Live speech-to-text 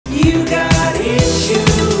You got issues.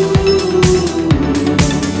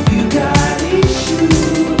 You got issues.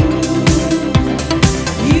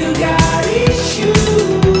 You got issues.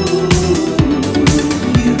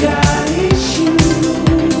 You got issues.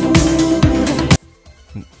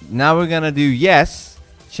 Now we're gonna do yes,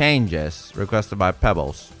 changes, requested by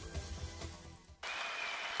Pebbles.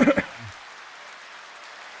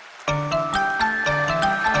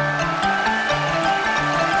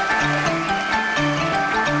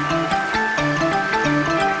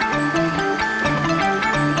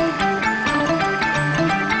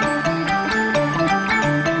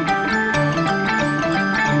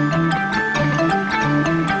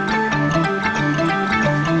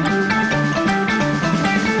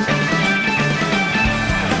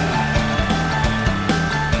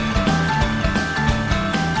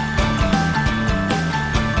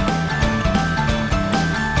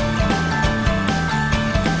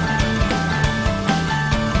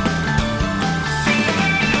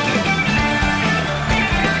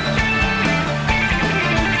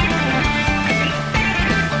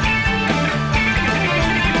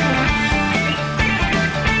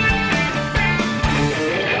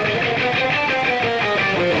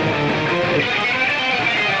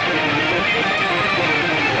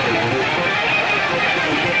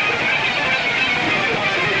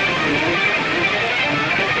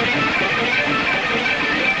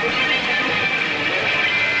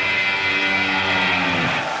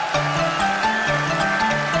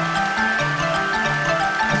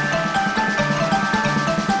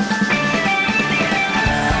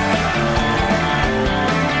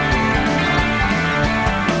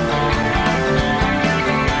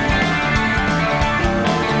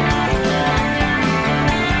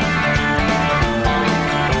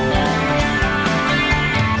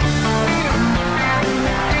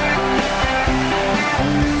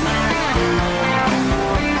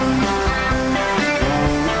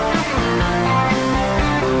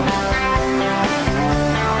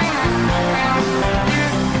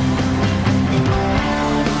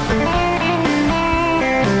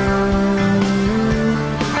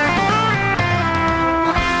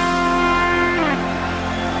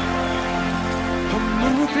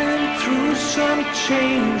 Some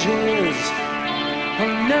changes,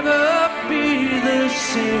 I'll never be the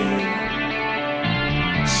same.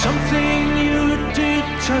 Something you did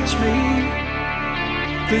touch me,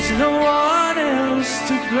 there's no one else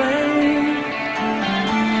to blame.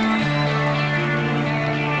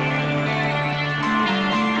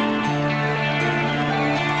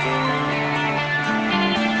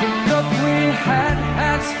 The love we had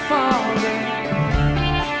has fallen,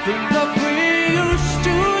 the love we used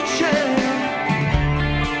to share.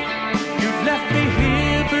 Left me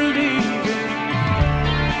here believing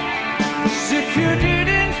as if you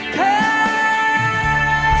didn't care.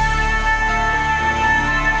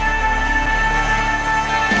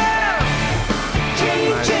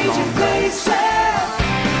 Changing places,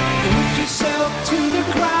 put yourself to the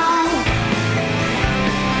ground.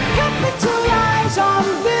 Capitalize on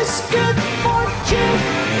this good fortune.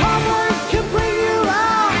 Hard work can bring you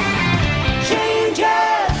out.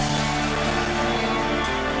 Changes.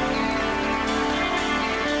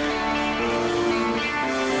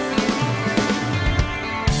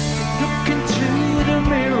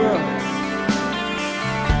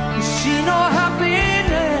 See no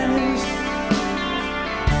happiness.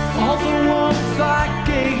 All the warmth I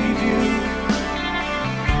gave you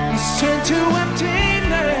is turned to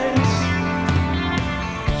emptiness.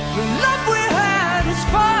 The love we had is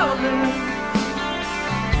falling.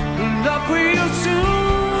 The love we used to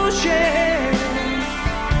share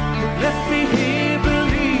left me here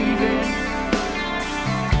believing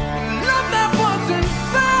love that wasn't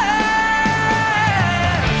fair.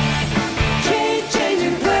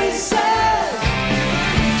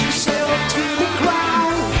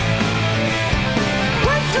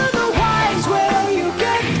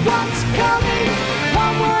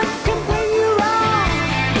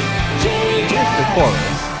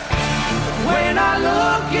 Chorus. When I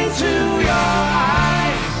look into your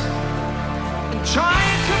eyes and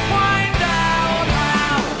trying to find out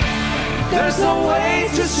how, there's no way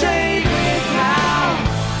to save it now.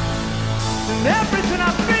 And everything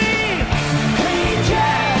I feel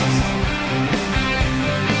changes,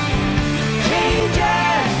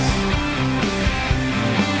 changes,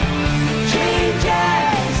 changes.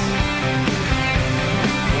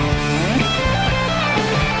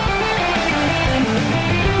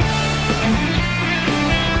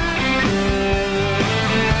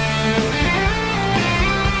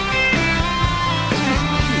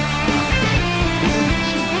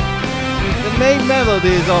 Main melody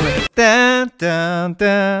melody is only down, down,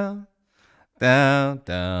 down, down,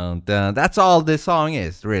 down, down. That's all this song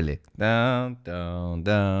is, really. Down, down,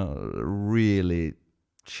 down. Really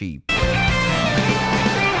cheap. Down,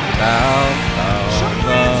 down,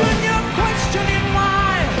 down. When you're questioning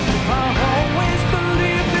why, I always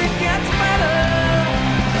believe it gets better.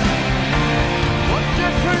 What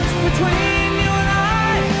difference between you and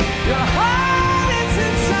I? Your heart is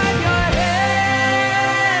inside your head.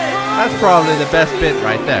 That's probably the best bit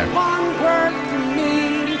right there. One word from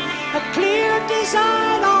me, a clear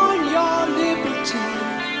design on your liberty.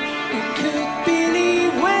 You could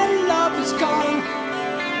believe when love is gone,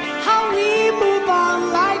 how we move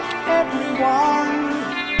on like everyone.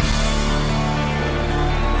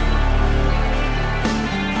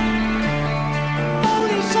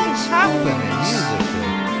 Only such Happening musically.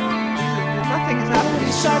 Nothing is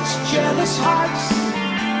happening. such jealous hearts.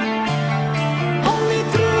 Only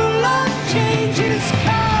through love changes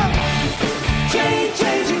come.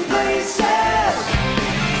 Changing places.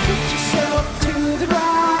 Put yourself to the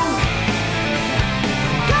ground.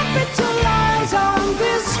 Capitalize on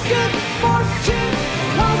this good fortune.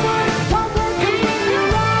 One word can bring you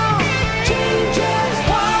around. Changes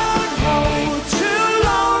one road to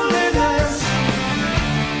loneliness.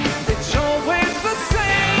 It's always the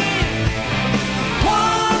same.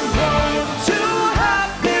 One road to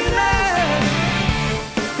happiness.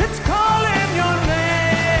 It's calling your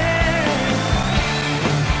name.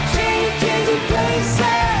 Changing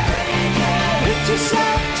places. Put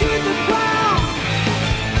yourself to the ground.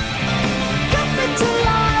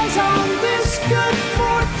 Capitalize on this good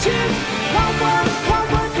fortune. One word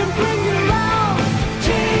can bring you around.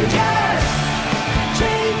 Changes.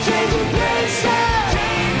 Changing places.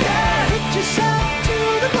 Put yourself to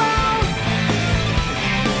the ground.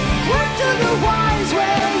 Word to the wise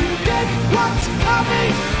where you get what's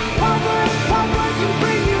coming. One word can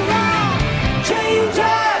bring you around.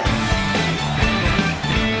 Changes.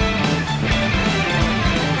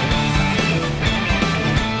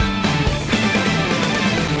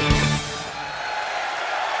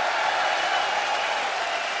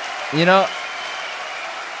 You know,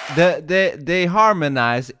 they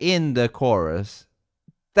harmonize in the chorus.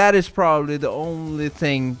 That is probably the only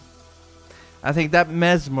thing I think that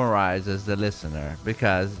mesmerizes the listener,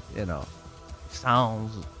 because, you know,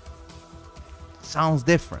 sounds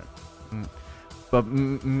different. But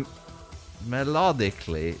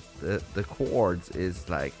melodically, the chords is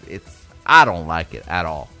like, I don't like it at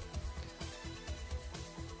all.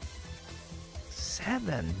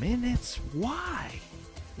 7 minutes? Why?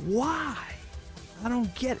 I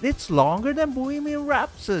don't get it. It's longer than Bohemian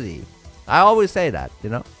Rhapsody. I always say that, you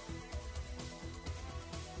know.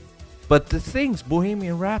 But the things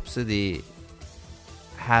Bohemian Rhapsody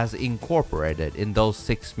has incorporated in those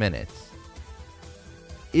 6 minutes,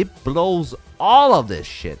 it blows all of this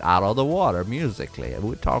shit out of the water musically.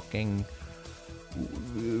 We're talking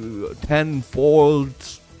 10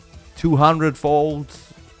 folds, 200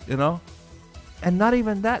 folds, you know. And not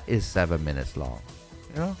even that is 7 minutes long.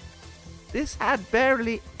 You know, this had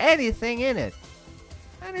barely anything in it,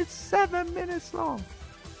 and it's 7 minutes long.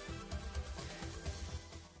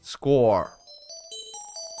 Score.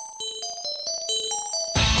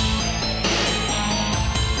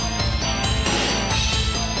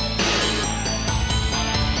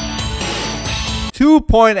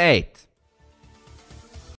 .8.